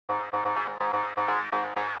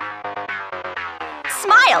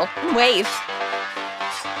Smile, wave.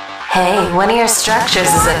 Hey, one of your structures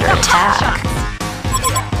is under attack.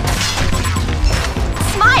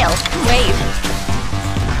 Smile, wave.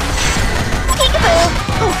 Peekaboo.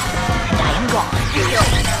 Oof, and I am gone. Feel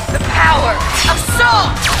the power of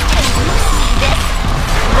salt! Can you see this?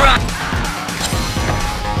 Run!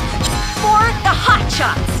 For the hot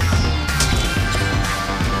shots.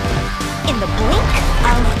 In the blink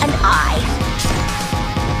of an eye.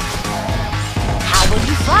 How will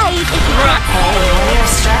you fight if you Run! Hey, one of your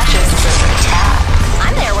structures is under attack.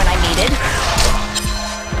 I'm there when I'm needed.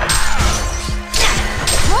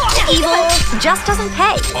 Evil just doesn't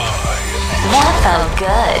pay. That felt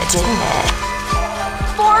good, didn't it?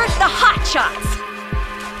 For the hot shots.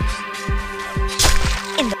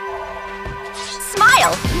 In the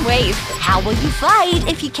smile, wave. How will you fight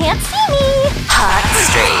if you can't see me? Hot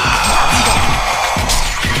streak.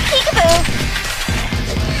 Peekaboo.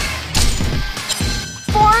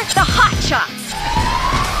 For the hot shots.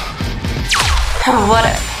 What a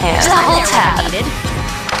hand. Double I'm there when I'm tap. needed.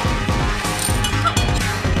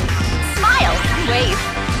 Smile, wave.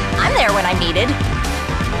 I'm there when I'm needed.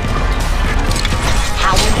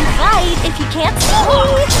 How will you fight if you can't see me?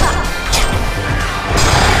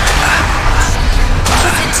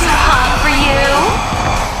 Is it too hot for you?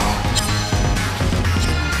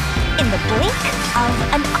 In the blink of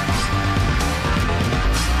an eye.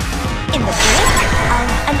 In the blink of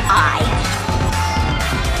an eye.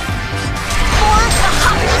 For the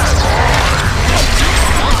hot shots. Can you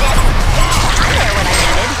see this? I'm there when I'm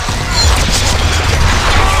needed.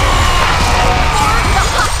 For the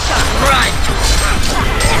hot shots. Right!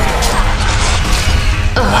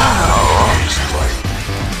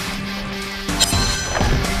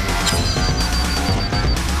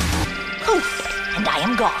 Poof, and I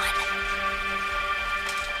am gone.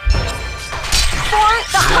 For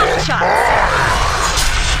the hot shots.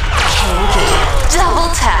 Kinky. Double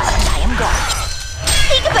tap. And I am gone.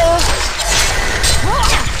 Peekaboo.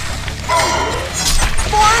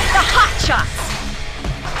 For the hot shots.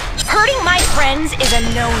 Hurting my friends is a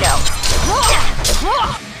no-no.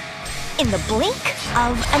 In the blink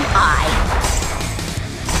of an eye.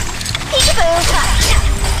 Peekaboo.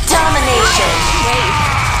 Domination. Wave.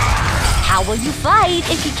 How will you fight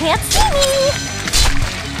if you can't see me?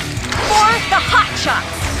 For the hot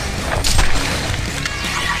shots.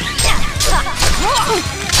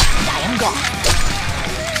 And I am gone.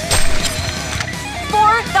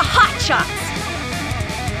 For the hot shots.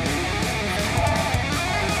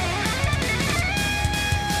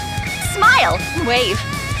 Smile, wave.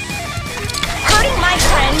 Hurting my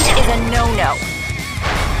friends is a no-no.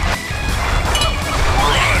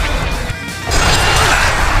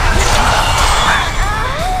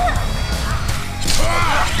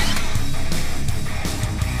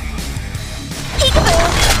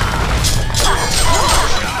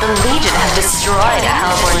 The Legion have destroyed a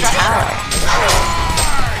HoN tower.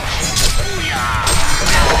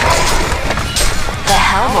 The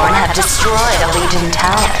Hellborn have destroyed a Legion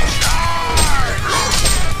tower.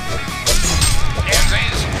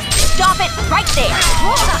 Stop it right there.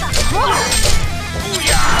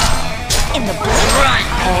 In the blink. Right!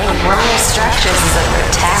 Hey, one of your structures is under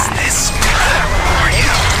attack. Taste it!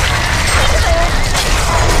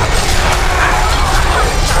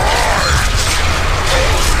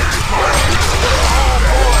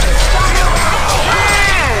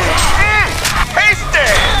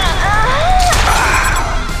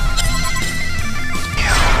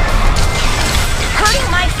 Hurting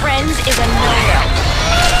my friends is a no-no.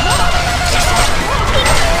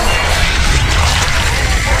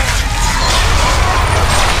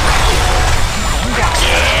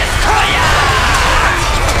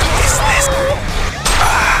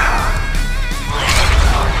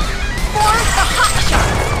 For the hot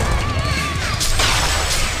shot.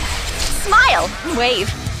 Smile, wave.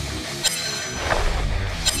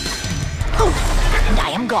 Poof, and I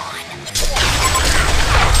am gone.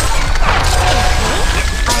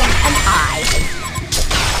 An eye.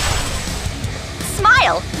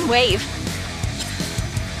 Smile, wave.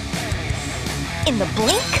 In the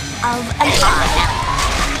blink of an eye.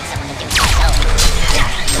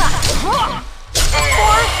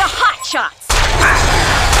 For the hot shots.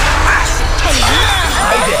 Can you?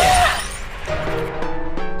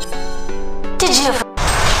 Did you?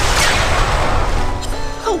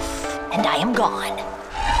 Poof, and I am gone.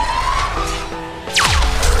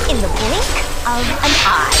 In the blink of an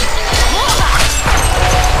eye.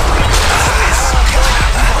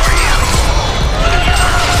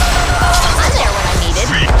 I'm there when I'm needed.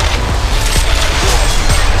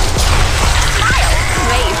 Smile,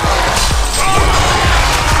 wave.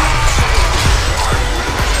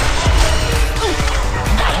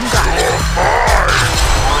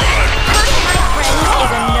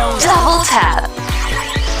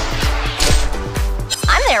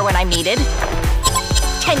 I'm needed.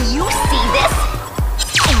 Can you see this?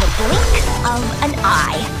 In the blink of an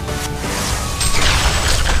eye.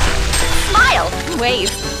 Smile!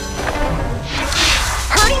 Wave.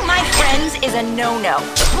 Hurting my friends is a no-no.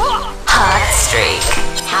 Hot streak.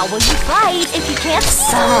 How will you fight if you can't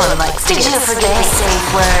see? Someone likes to get a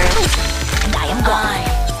safe word. And I am gone.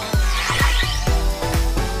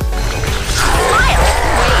 Smile!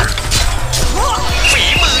 Wave. ฝี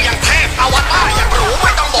มืออย่างเทพอวตารอย่างรู้ไ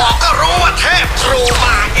ม่ต้องบอกก็รู้ว่าเทพครูม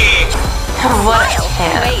าเอง What Smile! a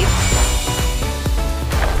him. Wave.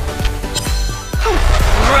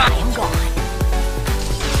 I am gone.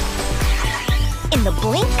 In the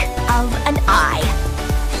blink of an eye.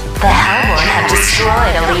 The HoN have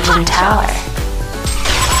destroyed a Legion tower.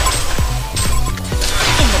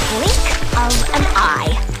 In the blink of an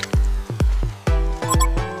eye.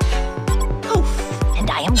 Poof, and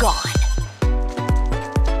I am gone.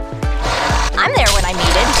 I'm there when I'm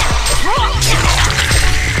needed.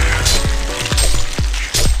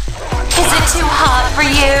 Is it too hot for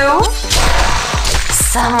you?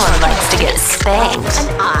 Someone likes to get spanked. An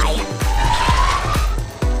eye.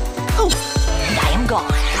 Poof, and I am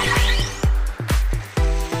gone.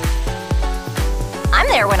 I'm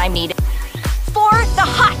there when I'm needed. For the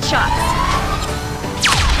hot shots.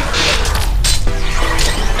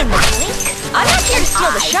 In the blink, I'm not here to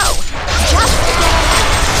steal the show. Just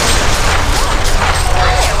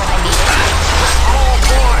I'm there when I'm needed.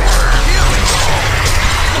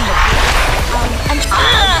 In the blink of an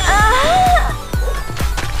eye.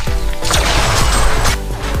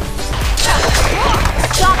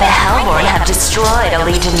 Stop The it HoN right have there. destroyed a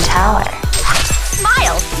Legion tower.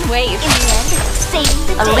 Smile, wave. In the end, saving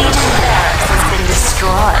the A day. Legion barracks has been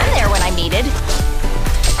destroyed. I'm there when I'm needed.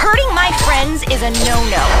 Hurting my friends is a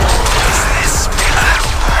no-no.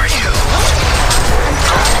 Are you?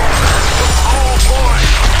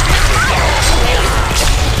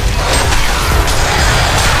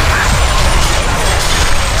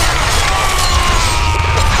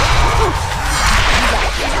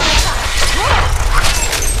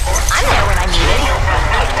 I'm there when I'm needed.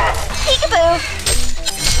 Peekaboo.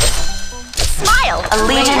 Smile. A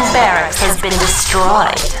Legion barracks has been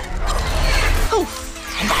destroyed. Poof,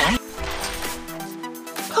 and I am.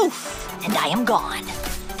 Poof, and I am gone.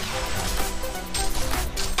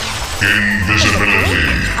 Invisibility.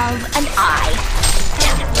 Of an eye.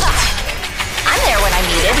 I'm there when I'm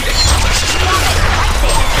needed.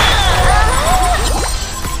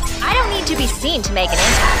 I don't need to be seen to make an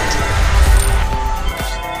impact.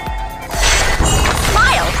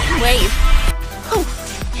 Smile, wave. Poof,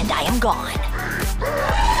 and I am gone.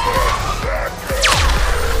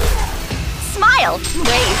 Smile,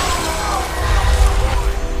 wave.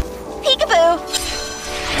 Peekaboo.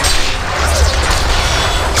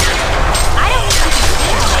 I don't need to be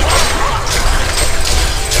seen to make an impact.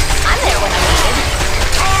 I'm there when I'm needed.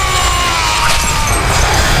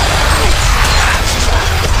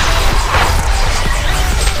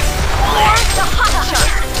 Or the hot shot.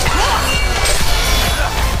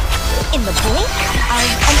 In the blink of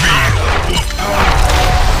an eye.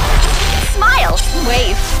 Smile,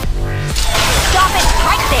 wave. Stop it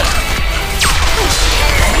right there.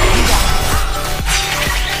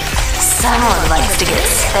 Someone likes to get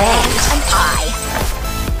spanked. An eye.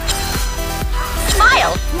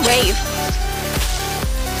 Smile, wave.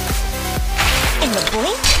 In the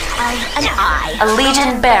blink of an eye. A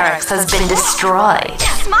Legion barracks has been destroyed.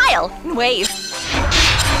 Smile, wave.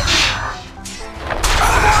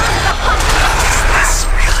 That's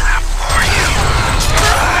real enough for you.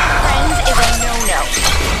 Friends is a no-no.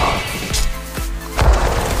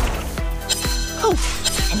 Poof,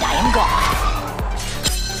 and I am gone.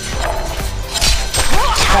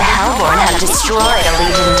 The HoN have destroyed a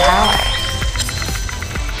Legion tower.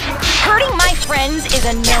 Hurting my friends is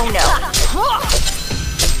a no-no.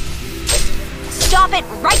 Stop it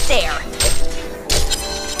right there.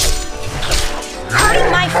 Hurting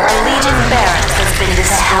my A friends. Legion barracks has been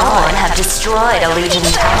destroyed. The HoN have destroyed a Legion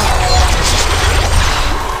tower.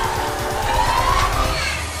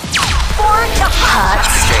 For the Hot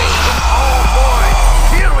streak. Oh boy,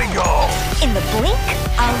 here we go. in the blink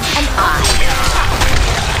of an eye.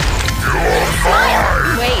 Smile,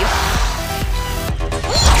 wave.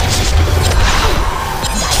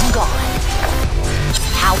 And I am gone.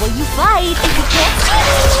 How will you fight if you can't see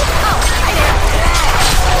me? Oh, hi there.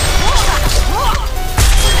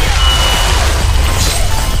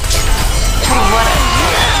 What a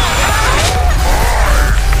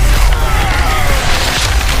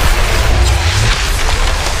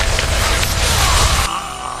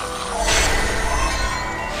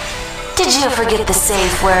Did you forget the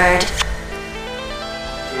safe word?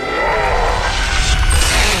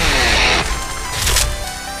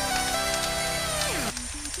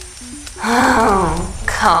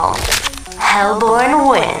 Calm. Hellborn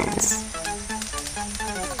wins.